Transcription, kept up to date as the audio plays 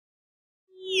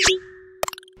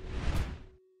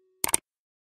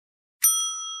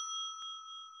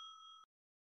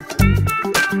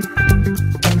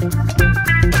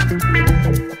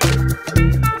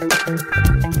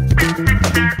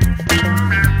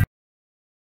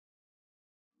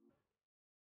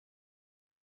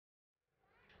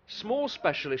Small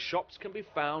specialist shops can be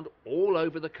found all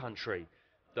over the country.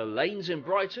 The lanes in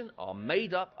Brighton are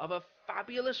made up of a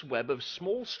fabulous web of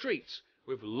small streets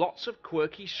with lots of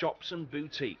quirky shops and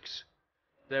boutiques.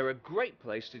 They're a great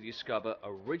place to discover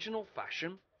original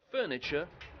fashion, furniture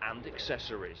and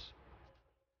accessories.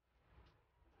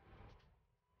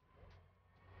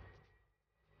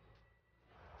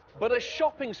 But a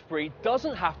shopping spree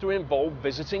doesn't have to involve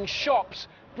visiting shops.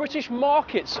 British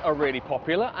markets are really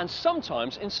popular and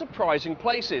sometimes in surprising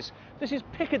places. This is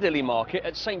Piccadilly Market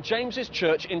at St James's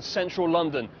Church in central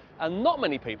London, and not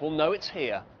many people know it's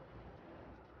here.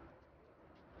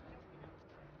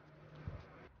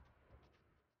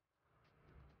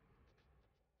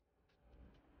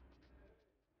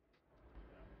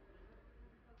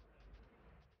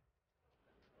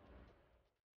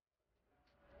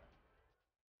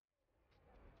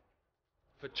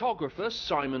 Photographer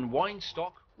Simon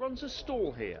Weinstock runs a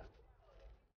stall here.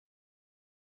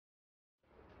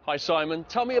 Hi Simon,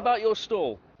 tell me about your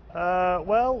stall.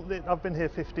 Well, I've been here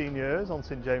 15 years on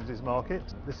St James's Market.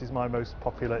 This is my most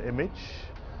popular image.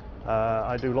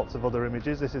 I do lots of other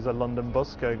images. This is a London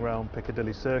bus going around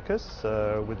Piccadilly Circus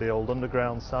with the old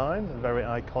underground sign, very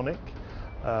iconic.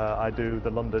 I do the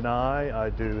London Eye,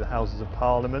 I do the Houses of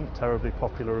Parliament, terribly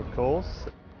popular of course.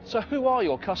 So who are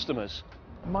your customers?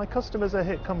 My customers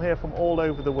come here from all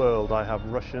over the world. I have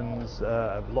Russians,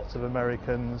 lots of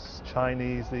Americans,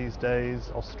 Chinese these days,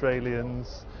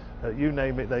 Australians, you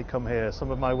name it, they come here.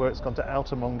 Some of my work's gone to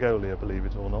Outer Mongolia, believe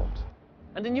it or not.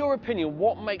 And in your opinion,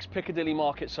 what makes Piccadilly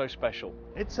Market so special?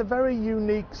 It's a very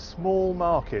unique small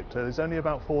market. There's only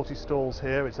about 40 stalls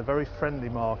here. It's a very friendly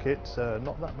market.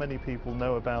 Not that many people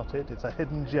know about it. It's a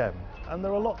hidden gem. And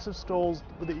there are lots of stalls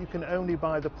that you can only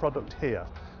buy the product here.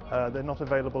 They're not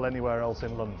available anywhere else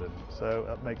in London, so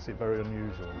that makes it very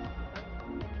unusual.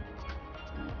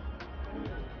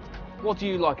 What do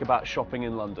you like about shopping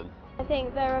in London? I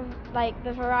think there are like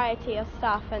the variety of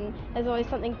stuff, and there's always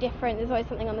something different, there's always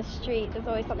something on the street, there's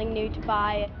always something new to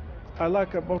buy. I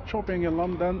like about shopping in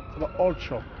London, the old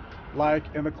shop, like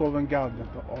in the Covent Garden,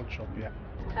 the old shop, yeah.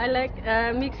 I like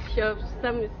mixed shops,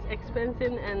 some is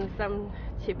expensive and some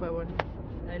cheaper ones.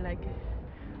 I like it.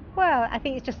 Well, I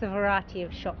think it's just the variety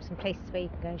of shops and places where you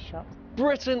can go and shop.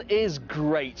 Britain is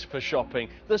great for shopping.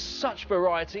 There's such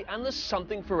variety and there's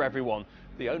something for everyone.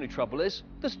 The only trouble is,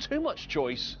 there's too much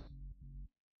choice.